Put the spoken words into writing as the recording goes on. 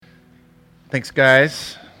Thanks,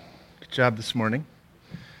 guys. Good job this morning.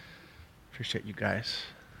 Appreciate you guys.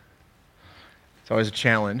 It's always a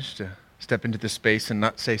challenge to step into this space and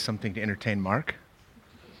not say something to entertain Mark.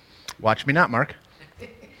 Watch me not, Mark.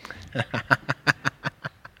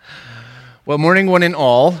 Well, morning one and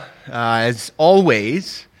all. As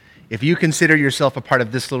always, if you consider yourself a part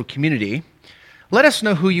of this little community, let us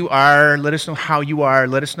know who you are, let us know how you are,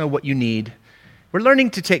 let us know what you need. We're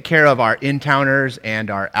learning to take care of our in-towners and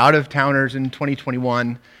our out-of-towners in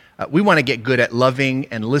 2021. We want to get good at loving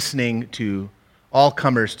and listening to all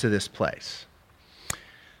comers to this place.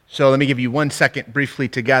 So let me give you 1 second briefly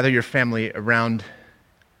to gather your family around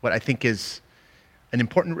what I think is an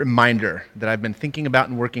important reminder that I've been thinking about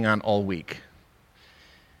and working on all week.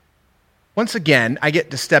 Once again, I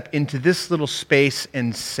get to step into this little space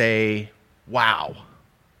and say, wow,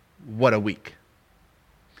 what a week.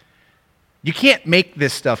 You can't make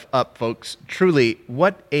this stuff up, folks. Truly,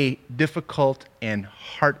 what a difficult and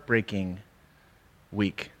heartbreaking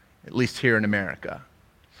week, at least here in America.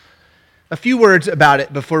 A few words about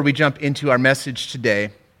it before we jump into our message today.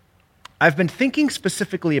 I've been thinking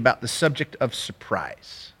specifically about the subject of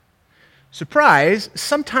surprise. Surprise,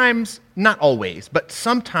 sometimes, not always, but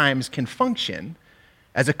sometimes can function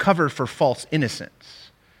as a cover for false innocence.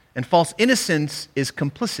 And false innocence is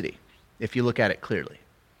complicity, if you look at it clearly.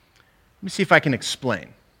 Let me see if I can explain.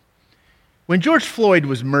 When George Floyd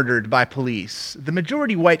was murdered by police, the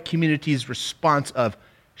majority white community's response of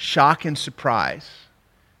shock and surprise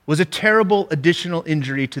was a terrible additional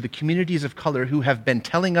injury to the communities of color who have been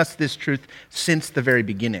telling us this truth since the very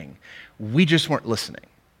beginning. We just weren't listening.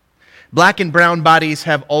 Black and brown bodies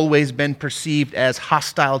have always been perceived as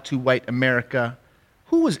hostile to white America.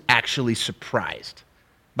 Who was actually surprised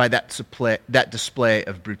by that display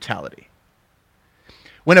of brutality?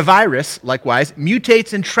 When a virus, likewise,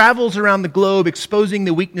 mutates and travels around the globe, exposing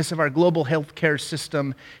the weakness of our global healthcare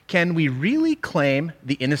system, can we really claim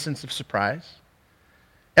the innocence of surprise?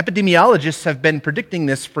 Epidemiologists have been predicting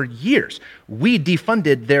this for years. We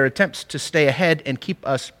defunded their attempts to stay ahead and keep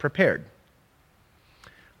us prepared.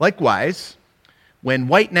 Likewise, when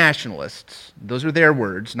white nationalists, those are their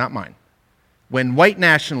words, not mine, when white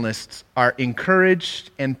nationalists are encouraged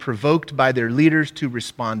and provoked by their leaders to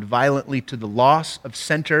respond violently to the loss of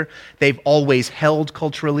center they've always held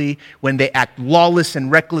culturally, when they act lawless and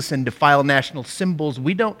reckless and defile national symbols,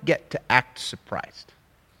 we don't get to act surprised.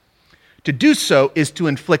 To do so is to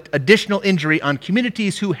inflict additional injury on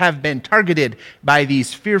communities who have been targeted by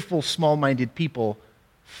these fearful, small-minded people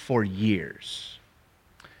for years.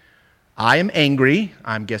 I am angry,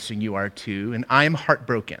 I'm guessing you are too, and I am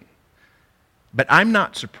heartbroken. But I'm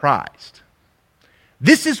not surprised.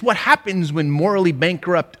 This is what happens when morally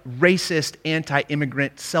bankrupt, racist,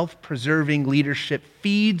 anti-immigrant, self-preserving leadership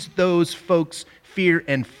feeds those folks fear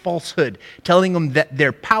and falsehood, telling them that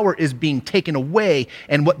their power is being taken away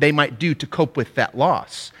and what they might do to cope with that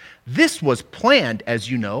loss. This was planned, as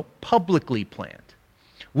you know, publicly planned.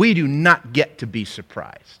 We do not get to be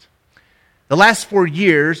surprised. The last 4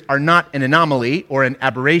 years are not an anomaly or an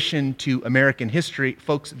aberration to American history.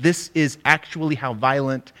 Folks, this is actually how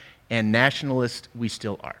violent and nationalist we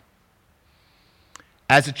still are.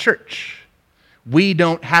 As a church, we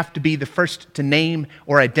don't have to be the first to name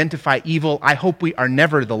or identify evil. I hope we are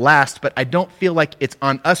never the last, but I don't feel like it's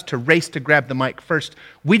on us to race to grab the mic first.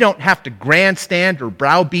 We don't have to grandstand or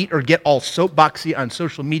browbeat or get all soapboxy on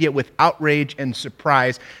social media with outrage and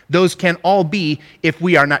surprise. Those can all be, if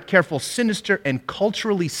we are not careful, sinister and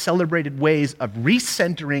culturally celebrated ways of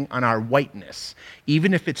recentering on our whiteness,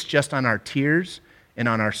 even if it's just on our tears and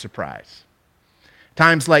on our surprise.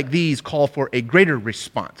 Times like these call for a greater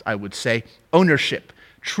response, I would say, ownership,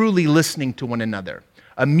 truly listening to one another,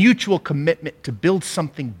 a mutual commitment to build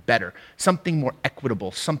something better, something more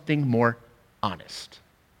equitable, something more honest.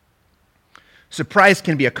 Surprise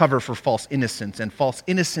can be a cover for false innocence, and false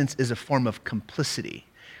innocence is a form of complicity.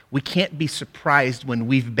 We can't be surprised when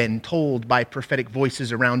we've been told by prophetic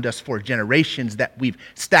voices around us for generations that we've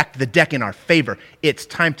stacked the deck in our favor. It's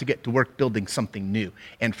time to get to work building something new.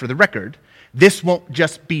 And for the record, this won't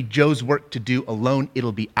just be Joe's work to do alone.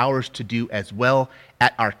 It'll be ours to do as well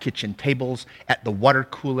at our kitchen tables, at the water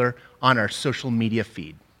cooler, on our social media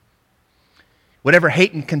feed. Whatever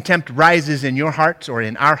hate and contempt rises in your hearts or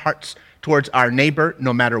in our hearts towards our neighbor,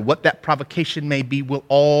 no matter what that provocation may be, will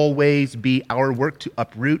always be our work to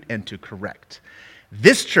uproot and to correct.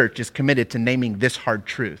 This church is committed to naming this hard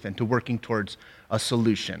truth and to working towards a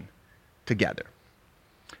solution together.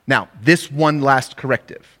 Now, this one last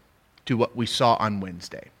corrective to what we saw on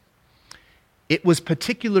Wednesday. It was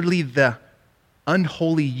particularly the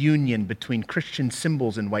unholy union between Christian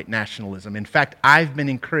symbols and white nationalism. In fact, I've been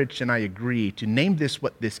encouraged, and I agree, to name this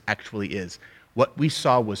what this actually is. What we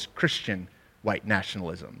saw was Christian white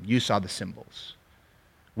nationalism. You saw the symbols.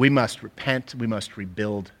 We must repent. We must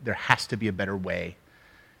rebuild. There has to be a better way.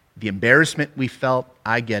 The embarrassment we felt,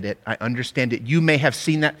 I get it. I understand it. You may have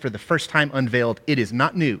seen that for the first time unveiled. It is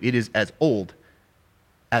not new. It is as old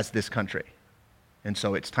as this country. And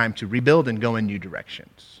so it's time to rebuild and go in new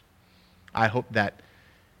directions. I hope that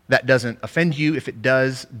doesn't offend you. If it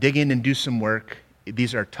does, dig in and do some work.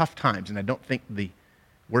 These are tough times, and I don't think the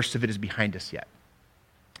worst of it is behind us yet.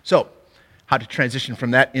 So, how to transition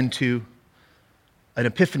from that into an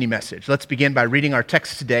epiphany message. Let's begin by reading our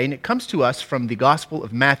text today, and it comes to us from the Gospel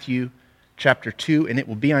of Matthew, chapter 2, and it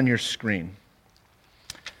will be on your screen.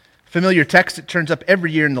 Familiar text, it turns up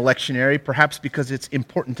every year in the lectionary, perhaps because it's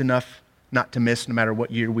important enough not to miss no matter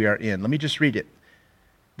what year we are in. Let me just read it.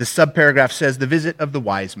 The subparagraph says, "The visit of the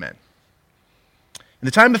wise men. In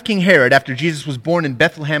the time of King Herod, after Jesus was born in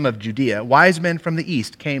Bethlehem of Judea, wise men from the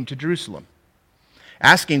east came to Jerusalem,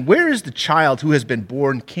 asking, 'Where is the child who has been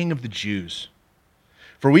born King of the Jews?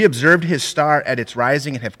 For we observed his star at its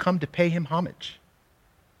rising and have come to pay him homage.'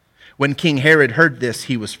 When King Herod heard this,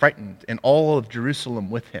 he was frightened, and all of Jerusalem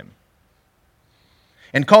with him.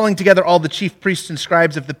 And calling together all the chief priests and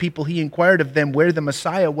scribes of the people, he inquired of them where the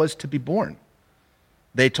Messiah was to be born.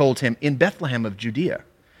 They told him, 'In Bethlehem of Judea,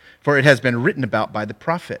 for it has been written about by the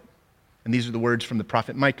prophet.'" And these are the words from the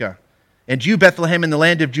prophet Micah. "And you, Bethlehem, in the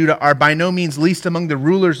land of Judah, are by no means least among the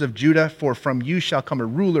rulers of Judah, for from you shall come a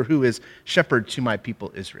ruler who is shepherd to my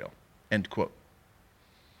people Israel." End quote.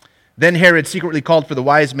 Then Herod secretly called for the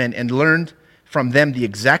wise men and learned from them the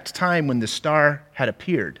exact time when the star had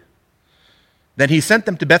appeared. Then he sent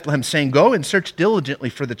them to Bethlehem, saying, "Go and search diligently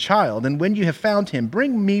for the child, and when you have found him,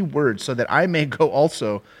 bring me word so that I may go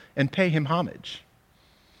also and pay him homage."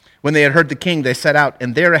 When they had heard the king, they set out,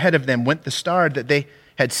 and there ahead of them went the star that they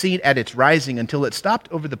had seen at its rising until it stopped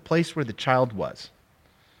over the place where the child was.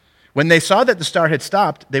 When they saw that the star had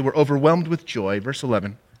stopped, they were overwhelmed with joy. Verse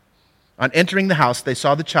 11. On entering the house, they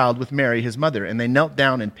saw the child with Mary, his mother, and they knelt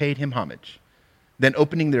down and paid him homage. Then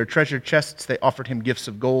opening their treasure chests, they offered him gifts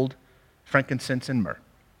of gold, frankincense, and myrrh.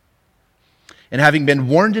 And having been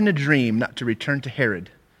warned in a dream not to return to Herod,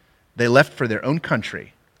 they left for their own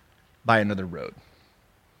country by another road.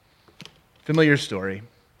 Familiar story.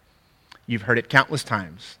 You've heard it countless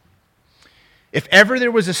times. If ever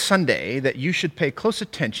there was a Sunday that you should pay close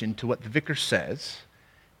attention to what the vicar says,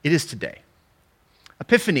 it is today.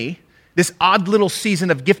 Epiphany, this odd little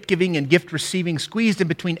season of gift-giving and gift-receiving squeezed in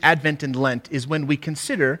between Advent and Lent, is when we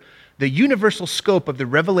consider the universal scope of the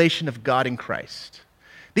revelation of God in Christ.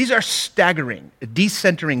 These are staggering,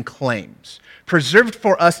 decentering claims, preserved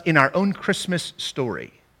for us in our own Christmas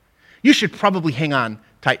story. You should probably hang on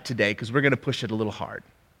tight today, because we're going to push it a little hard.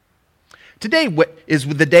 Today is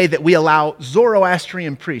the day that we allow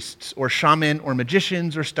Zoroastrian priests, or shaman, or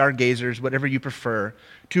magicians, or stargazers, whatever you prefer,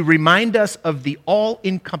 to remind us of the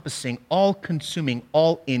all-encompassing, all-consuming,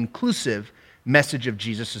 all-inclusive message of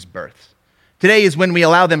Jesus' birth. Today is when we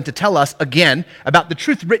allow them to tell us, again, about the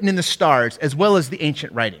truth written in the stars, as well as the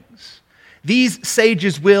ancient writings. These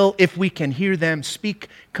sages will, if we can hear them, speak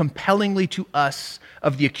compellingly to us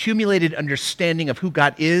of the accumulated understanding of who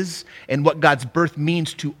God is and what God's birth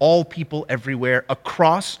means to all people everywhere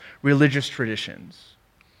across religious traditions.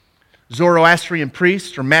 Zoroastrian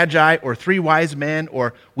priests, or magi, or three wise men,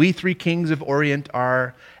 or we three kings of Orient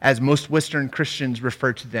are, as most Western Christians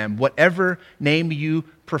refer to them, whatever name you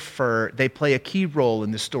prefer, they play a key role in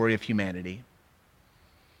the story of humanity.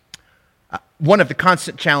 One of the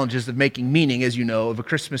constant challenges of making meaning, as you know, of a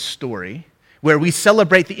Christmas story, where we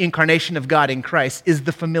celebrate the incarnation of God in Christ, is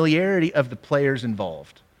the familiarity of the players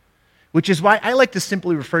involved, which is why I like to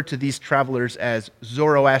simply refer to these travelers as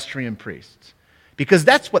Zoroastrian priests, because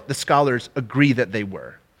that's what the scholars agree that they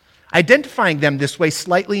were. Identifying them this way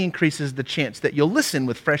slightly increases the chance that you'll listen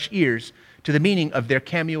with fresh ears to the meaning of their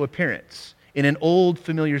cameo appearance in an old,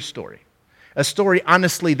 familiar story. A story,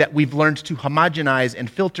 honestly, that we've learned to homogenize and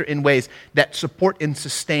filter in ways that support and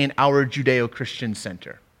sustain our Judeo-Christian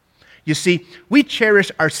center. You see, we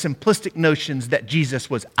cherish our simplistic notions that Jesus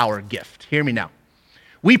was our gift. Hear me now.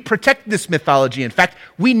 We protect this mythology. In fact,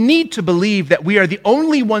 we need to believe that we are the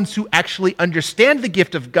only ones who actually understand the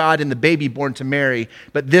gift of God in the baby born to Mary,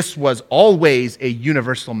 but this was always a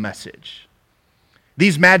universal message.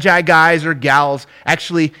 These magi guys or gals,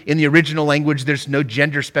 actually in the original language there's no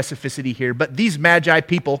gender specificity here, but these magi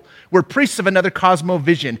people were priests of another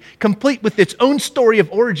cosmovision, complete with its own story of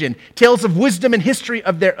origin, tales of wisdom and history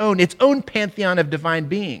of their own, its own pantheon of divine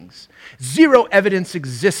beings. Zero evidence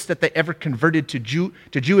exists that they ever converted to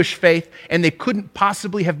Jewish faith, and they couldn't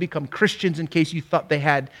possibly have become Christians in case you thought they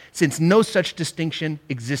had, since no such distinction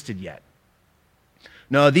existed yet.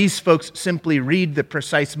 No, these folks simply read the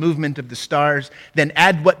precise movement of the stars, then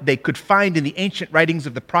add what they could find in the ancient writings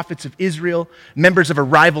of the prophets of Israel, members of a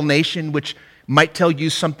rival nation, which might tell you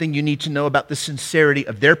something you need to know about the sincerity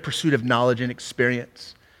of their pursuit of knowledge and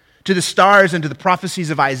experience. To the stars and to the prophecies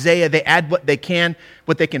of Isaiah, they add what they can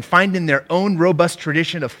find in their own robust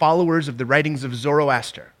tradition of followers of the writings of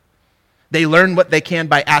Zoroaster. They learn what they can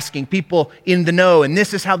by asking people in the know, and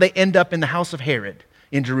this is how they end up in the house of Herod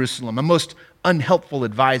in Jerusalem, a most unhelpful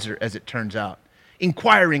advisor, as it turns out,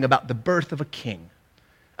 inquiring about the birth of a king,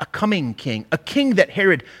 a coming king, a king that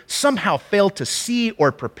Herod somehow failed to see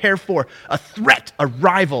or prepare for, a threat, a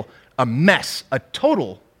rival, a mess, a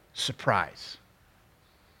total surprise.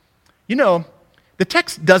 You know, the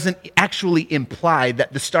text doesn't actually imply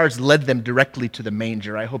that the stars led them directly to the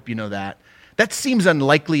manger. I hope you know that. That seems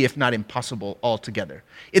unlikely, if not impossible, altogether.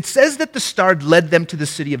 It says that the star led them to the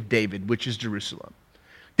city of David, which is Jerusalem.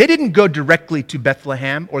 They didn't go directly to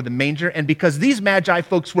Bethlehem or the manger, and because these magi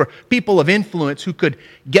folks were people of influence who could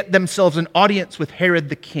get themselves an audience with Herod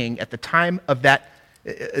the king at the time of that,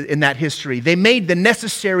 in that history, they made the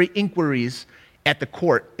necessary inquiries at the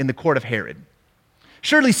court, in the court of Herod.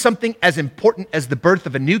 Surely something as important as the birth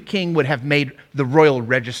of a new king would have made the royal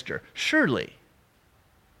register. Surely.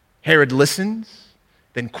 Herod listens,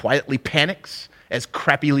 then quietly panics, as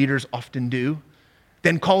crappy leaders often do,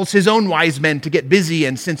 then calls his own wise men to get busy,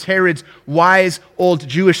 and since Herod's wise old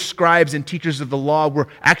Jewish scribes and teachers of the law were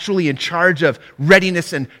actually in charge of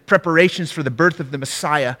readiness and preparations for the birth of the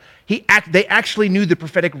Messiah, they actually knew the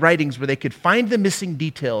prophetic writings where they could find the missing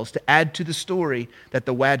details to add to the story that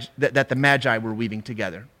the Magi were weaving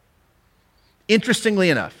together. Interestingly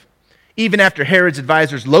enough, even after Herod's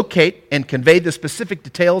advisors locate and convey the specific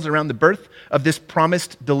details around the birth of this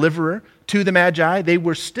promised deliverer to the Magi, they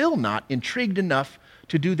were still not intrigued enough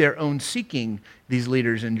to do their own seeking, these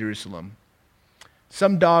leaders in Jerusalem.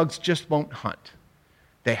 Some dogs just won't hunt.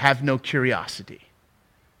 They have no curiosity.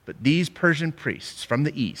 But these Persian priests from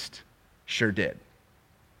the east sure did.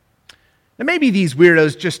 Now maybe these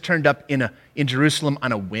weirdos just turned up in Jerusalem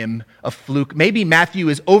on a whim, a fluke. Maybe Matthew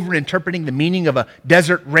is overinterpreting the meaning of a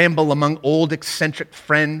desert ramble among old eccentric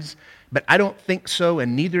friends, but I don't think so,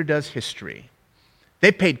 and neither does history.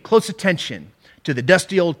 They paid close attention to the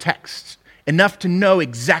dusty old texts, enough to know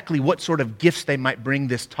exactly what sort of gifts they might bring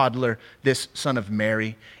this toddler, this son of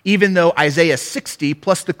Mary, even though Isaiah 60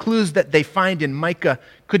 plus the clues that they find in Micah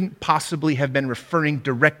couldn't possibly have been referring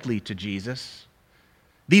directly to Jesus.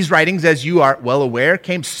 These writings, as you are well aware,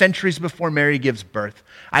 came centuries before Mary gives birth.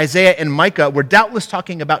 Isaiah and Micah were doubtless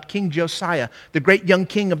talking about King Josiah, the great young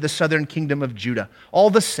king of the southern kingdom of Judah. All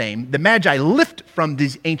the same, the Magi lift from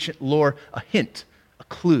this ancient lore a hint, a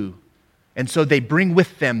clue. And so they bring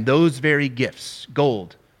with them those very gifts,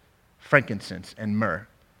 gold, frankincense, and myrrh.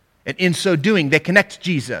 And in so doing, they connect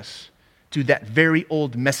Jesus to that very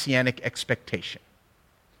old messianic expectation.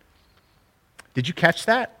 Did you catch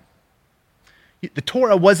that? The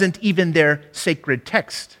Torah wasn't even their sacred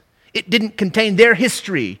text. It didn't contain their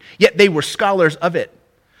history, yet they were scholars of it.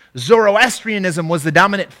 Zoroastrianism was the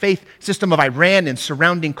dominant faith system of Iran and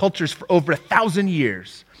surrounding cultures for over 1,000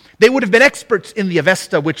 years. They would have been experts in the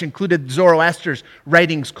Avesta, which included Zoroaster's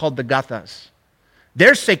writings called the Gathas.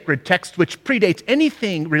 Their sacred text, which predates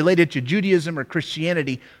anything related to Judaism or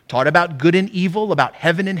Christianity, taught about good and evil, about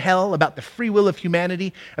heaven and hell, about the free will of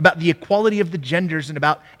humanity, about the equality of the genders, and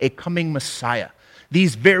about a coming Messiah.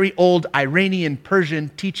 These very old Iranian Persian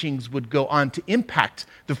teachings would go on to impact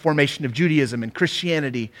the formation of Judaism and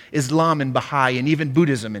Christianity, Islam and Baha'i, and even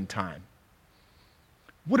Buddhism in time.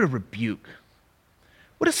 What a rebuke.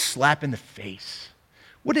 What a slap in the face.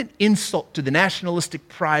 What an insult to the nationalistic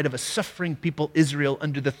pride of a suffering people Israel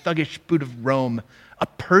under the thuggish boot of Rome. A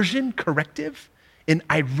Persian corrective? An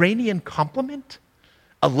Iranian compliment?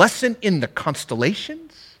 A lesson in the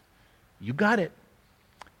constellations? You got it.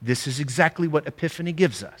 This is exactly what Epiphany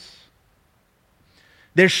gives us.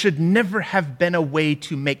 There should never have been a way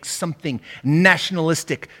to make something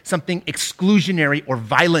nationalistic, something exclusionary or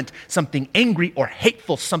violent, something angry or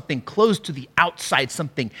hateful, something closed to the outside,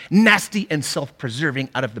 something nasty and self-preserving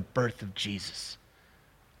out of the birth of Jesus.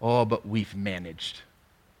 Oh, but we've managed.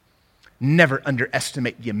 Never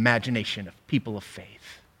underestimate the imagination of people of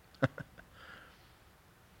faith.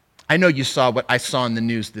 I know you saw what I saw in the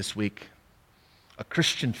news this week. A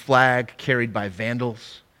Christian flag carried by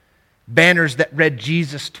vandals, banners that read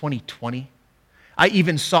Jesus 2020. I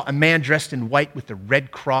even saw a man dressed in white with a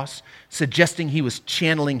red cross, suggesting he was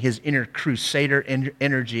channeling his inner crusader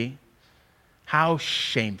energy. How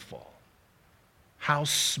shameful. How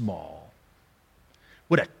small.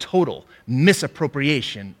 What a total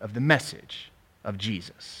misappropriation of the message of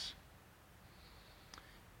Jesus.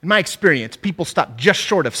 In my experience, people stop just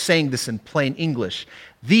short of saying this in plain English.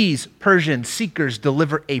 These Persian seekers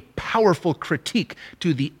deliver a powerful critique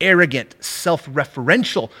to the arrogant,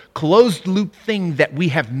 self-referential, closed-loop thing that we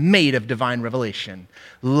have made of divine revelation.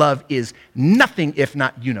 Love is nothing if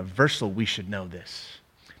not universal. We should know this.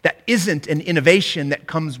 That isn't an innovation that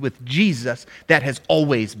comes with Jesus. That has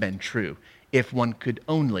always been true, if one could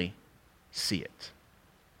only see it.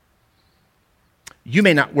 You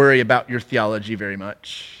may not worry about your theology very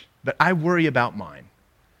much, but I worry about mine.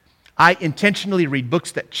 I intentionally read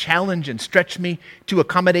books that challenge and stretch me to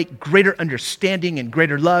accommodate greater understanding and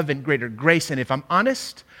greater love and greater grace. And if I'm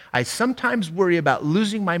honest, I sometimes worry about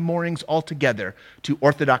losing my moorings altogether to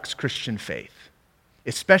Orthodox Christian faith,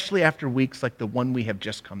 especially after weeks like the one we have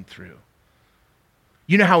just come through.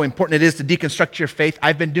 You know how important it is to deconstruct your faith.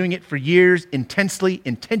 I've been doing it for years, intensely,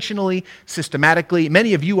 intentionally, systematically.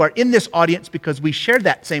 Many of you are in this audience because we share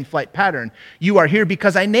that same flight pattern. You are here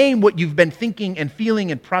because I name what you've been thinking and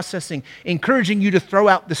feeling and processing, encouraging you to throw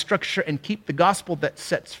out the structure and keep the gospel that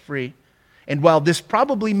sets free. And while this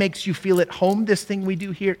probably makes you feel at home, this thing we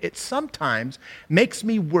do here, it sometimes makes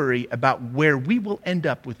me worry about where we will end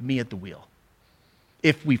up with me at the wheel.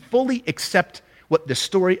 If we fully accept what the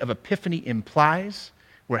story of Epiphany implies,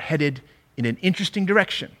 we're headed in an interesting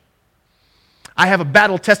direction. I have a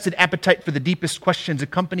battle-tested appetite for the deepest questions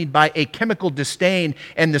accompanied by a chemical disdain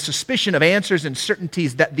and the suspicion of answers and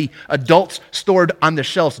certainties that the adults stored on the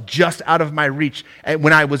shelves just out of my reach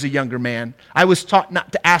when I was a younger man. I was taught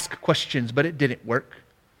not to ask questions, but it didn't work.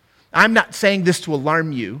 I'm not saying this to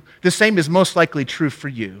alarm you. The same is most likely true for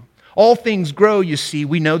you. All things grow, you see.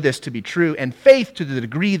 We know this to be true. And faith, to the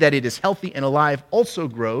degree that it is healthy and alive, also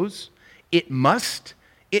grows. It must.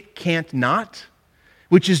 It can't not,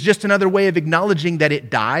 which is just another way of acknowledging that it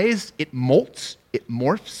dies, it molts, it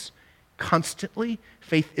morphs constantly.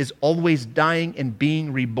 Faith is always dying and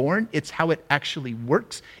being reborn. It's how it actually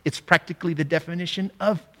works. It's practically the definition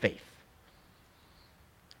of faith.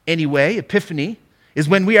 Anyway, Epiphany is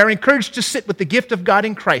when we are encouraged to sit with the gift of God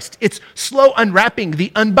in Christ. It's slow unwrapping,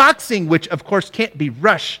 the unboxing, which of course can't be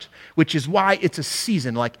rushed, which is why it's a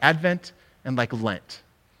season like Advent and like Lent.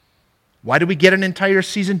 Why do we get an entire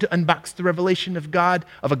season to unbox the revelation of God,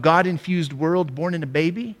 of a God-infused world born in a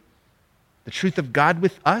baby? The truth of God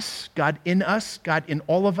with us, God in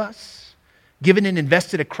all of us, given and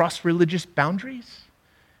invested across religious boundaries?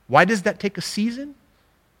 Why does that take a season?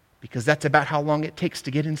 Because that's about how long it takes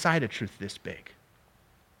to get inside a truth this big.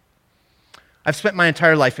 I've spent my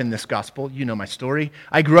entire life in this gospel. You know my story.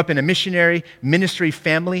 I grew up in a missionary ministry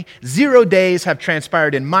family. 0 days have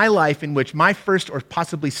transpired in my life in which my first or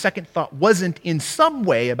possibly second thought wasn't in some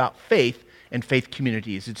way about faith and faith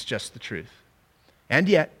communities. It's just the truth. And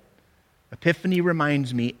yet, Epiphany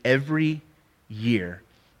reminds me every year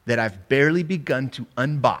that I've barely begun to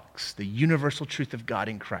unbox the universal truth of God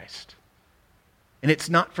in Christ. And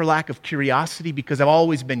it's not for lack of curiosity, because I've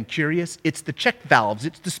always been curious. It's the check valves,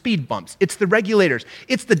 it's the speed bumps, it's the regulators,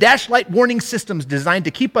 it's the dash light warning systems designed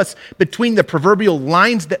to keep us between the proverbial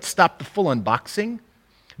lines that stop the full unboxing.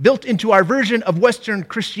 Built into our version of Western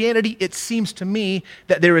Christianity, it seems to me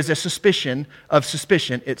that there is a suspicion of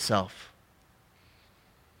suspicion itself.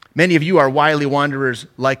 Many of you are wily wanderers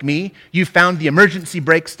like me. You've found the emergency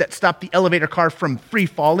brakes that stop the elevator car from free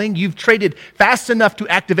falling. You've traded fast enough to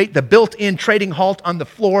activate the built-in trading halt on the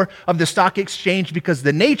floor of the stock exchange because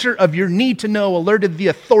the nature of your need to know alerted the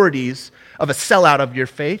authorities of a sellout of your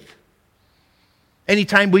faith.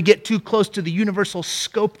 Anytime we get too close to the universal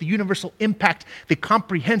scope, the universal impact, the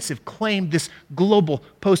comprehensive claim, this global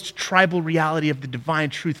post-tribal reality of the divine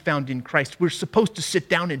truth found in Christ, we're supposed to sit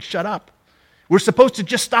down and shut up. We're supposed to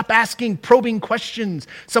just stop asking probing questions.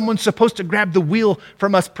 Someone's supposed to grab the wheel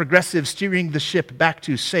from us progressives, steering the ship back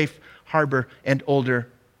to safe harbor and older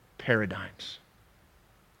paradigms.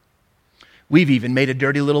 We've even made a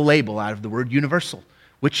dirty little label out of the word universal,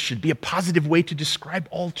 which should be a positive way to describe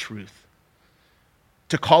all truth.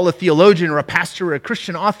 To call a theologian or a pastor or a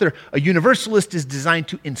Christian author a universalist is designed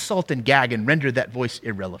to insult and gag and render that voice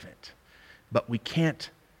irrelevant. But we can't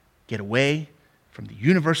get away from the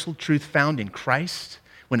universal truth found in Christ,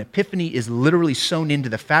 when Epiphany is literally sewn into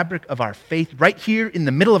the fabric of our faith, right here in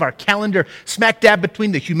the middle of our calendar, smack dab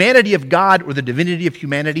between the humanity of God or the divinity of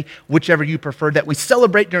humanity, whichever you prefer, that we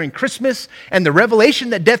celebrate during Christmas, and the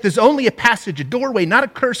revelation that death is only a passage, a doorway, not a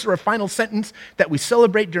curse or a final sentence, that we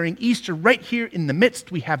celebrate during Easter, right here in the midst,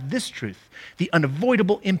 we have this truth, the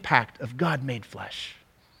unavoidable impact of God made flesh.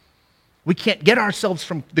 We can't get ourselves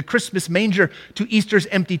from the Christmas manger to Easter's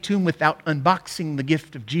empty tomb without unboxing the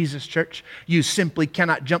gift of Jesus, church. You simply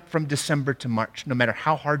cannot jump from December to March, no matter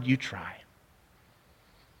how hard you try.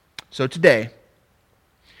 So today,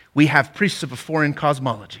 we have priests of a foreign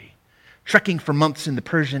cosmology, trekking for months in the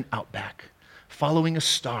Persian outback, following a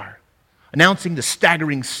star, announcing the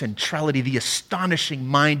staggering centrality, the astonishing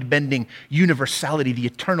mind-bending universality, the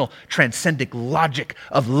eternal transcendent logic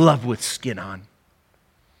of love with skin on.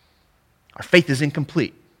 Our faith is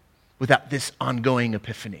incomplete without this ongoing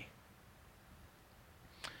epiphany.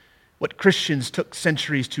 What Christians took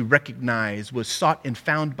centuries to recognize was sought and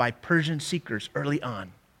found by Persian seekers early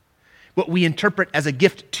on. What we interpret as a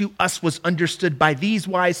gift to us was understood by these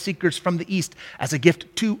wise seekers from the East as a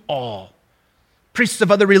gift to all. Priests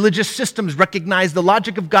of other religious systems recognized the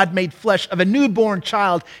logic of God made flesh, of a newborn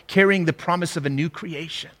child carrying the promise of a new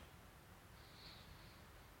creation.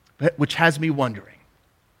 Which has me wondering,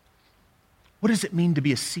 what does it mean to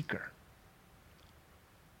be a seeker?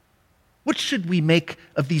 What should we make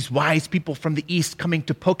of these wise people from the East coming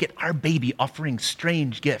to poke at our baby, offering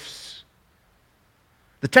strange gifts?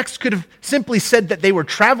 The text could have simply said that they were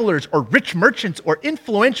travelers or rich merchants or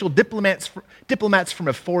influential diplomats from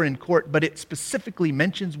a foreign court, but it specifically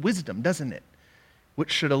mentions wisdom, doesn't it?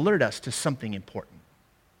 Which should alert us to something important.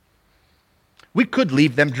 We could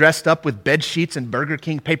leave them dressed up with bed sheets and Burger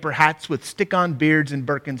King paper hats with stick-on beards and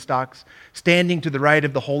Birkenstocks, standing to the right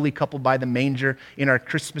of the holy couple by the manger in our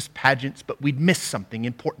Christmas pageants, but we'd miss something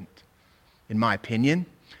important, in my opinion.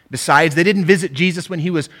 Besides, they didn't visit Jesus when he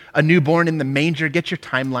was a newborn in the manger. Get your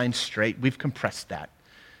timeline straight. We've compressed that.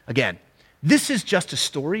 Again, this is just a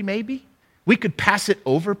story, maybe. We could pass it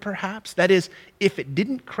over, perhaps. That is, if it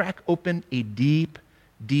didn't crack open a deep,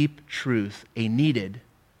 deep truth, a needed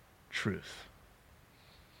truth.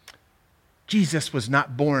 Jesus was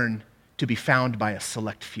not born to be found by a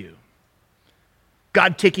select few.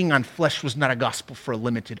 God taking on flesh was not a gospel for a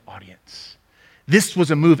limited audience. This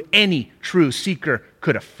was a move any true seeker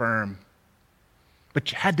could affirm.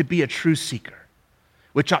 But you had to be a true seeker,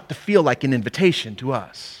 which ought to feel like an invitation to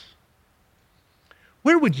us.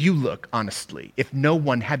 Where would you look, honestly, if no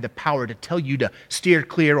one had the power to tell you to steer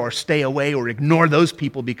clear or stay away or ignore those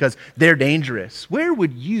people because they're dangerous? Where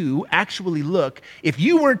would you actually look if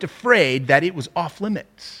you weren't afraid that it was off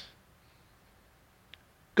limits?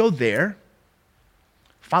 Go there.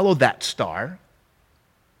 Follow that star.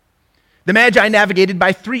 The Magi navigated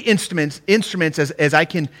by three instruments as I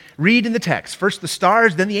can read in the text. First the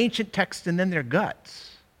stars, then the ancient text, and then their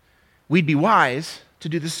guts. We'd be wise to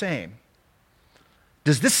do the same.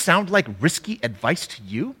 Does this sound like risky advice to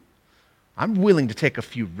you? I'm willing to take a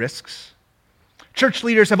few risks. Church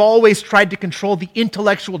leaders have always tried to control the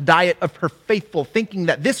intellectual diet of her faithful, thinking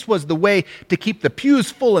that this was the way to keep the pews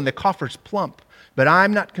full and the coffers plump. But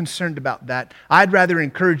I'm not concerned about that. I'd rather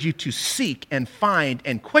encourage you to seek and find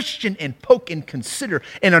and question and poke and consider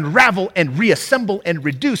and unravel and reassemble and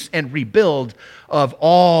reduce and rebuild of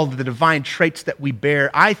all the divine traits that we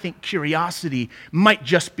bear. I think curiosity might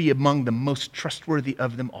just be among the most trustworthy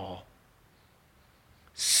of them all.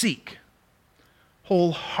 Seek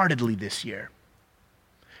wholeheartedly this year.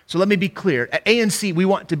 So let me be clear. At ANC, we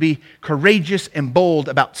want to be courageous and bold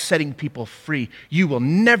about setting people free. You will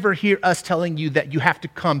never hear us telling you that you have to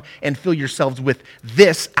come and fill yourselves with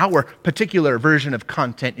this, our particular version of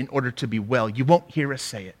content in order to be well. You won't hear us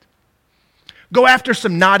say it. Go after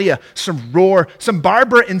some Nadia, some Roar, some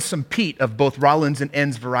Barbara, and some Pete of both Rollins and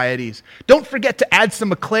Enns varieties. Don't forget to add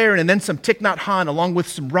some McLaren and then some Thich Nhat Hanh along with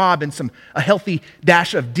some Rob and a healthy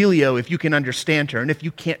dash of Delio if you can understand her. And if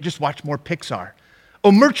you can't, just watch more Pixar.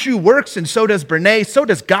 Omerchu works, and so does Bernays, so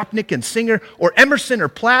does Gopnik and Singer, or Emerson or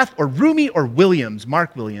Plath, or Rumi or Williams,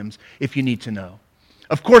 Mark Williams, if you need to know.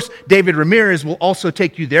 Of course, David Ramirez will also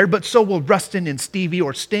take you there, but so will Rustin and Stevie,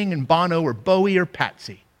 or Sting and Bono, or Bowie or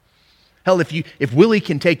Patsy. Hell, if Willie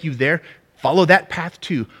can take you there, follow that path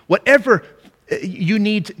too. Whatever you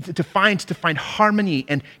need to find harmony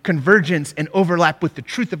and convergence and overlap with the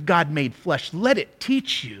truth of God made flesh, let it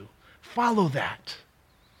teach you. Follow that.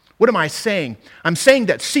 What am I saying? I'm saying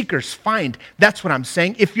that seekers find. That's what I'm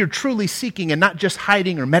saying. If you're truly seeking and not just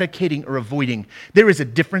hiding or medicating or avoiding, there is a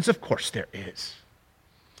difference. Of course there is.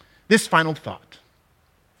 This final thought.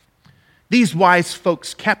 These wise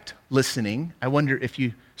folks kept listening. I wonder if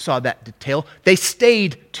you saw that detail. They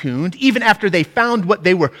stayed tuned. Even after they found what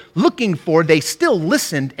they were looking for, they still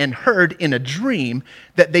listened and heard in a dream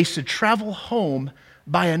that they should travel home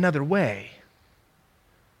by another way.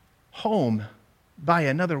 Home by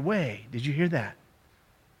another way. Did you hear that?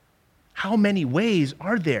 How many ways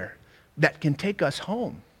are there that can take us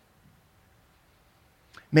home?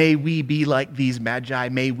 May we be like these magi.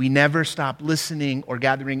 May we never stop listening or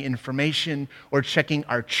gathering information or checking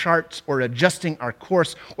our charts or adjusting our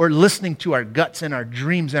course or listening to our guts and our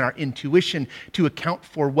dreams and our intuition to account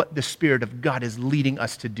for what the Spirit of God is leading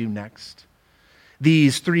us to do next.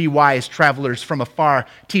 These three wise travelers from afar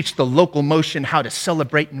teach the local motion how to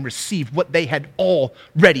celebrate and receive what they had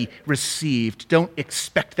already received. Don't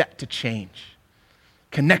expect that to change.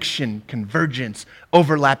 Connection, convergence,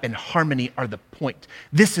 overlap, and harmony are the point.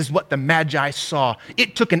 This is what the Magi saw.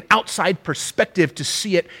 It took an outside perspective to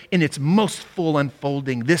see it in its most full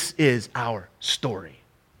unfolding. This is our story.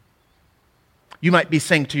 You might be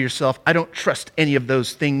saying to yourself, I don't trust any of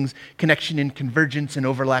those things, connection and convergence and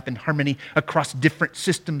overlap and harmony across different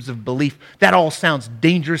systems of belief. That all sounds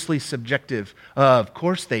dangerously subjective. Of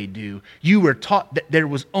course they do. You were taught that there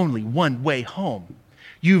was only one way home.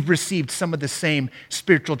 You've received some of the same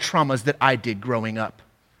spiritual traumas that I did growing up.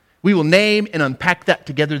 We will name and unpack that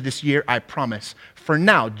together this year, I promise. For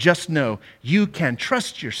now, just know you can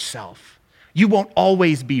trust yourself. You won't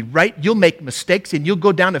always be right. You'll make mistakes and you'll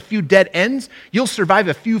go down a few dead ends. You'll survive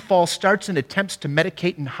a few false starts and attempts to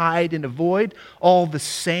medicate and hide and avoid. All the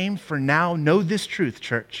same, for now, know this truth,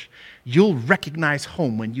 church. You'll recognize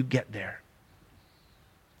home when you get there.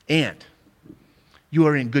 And you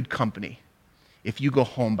are in good company if you go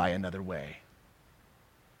home by another way.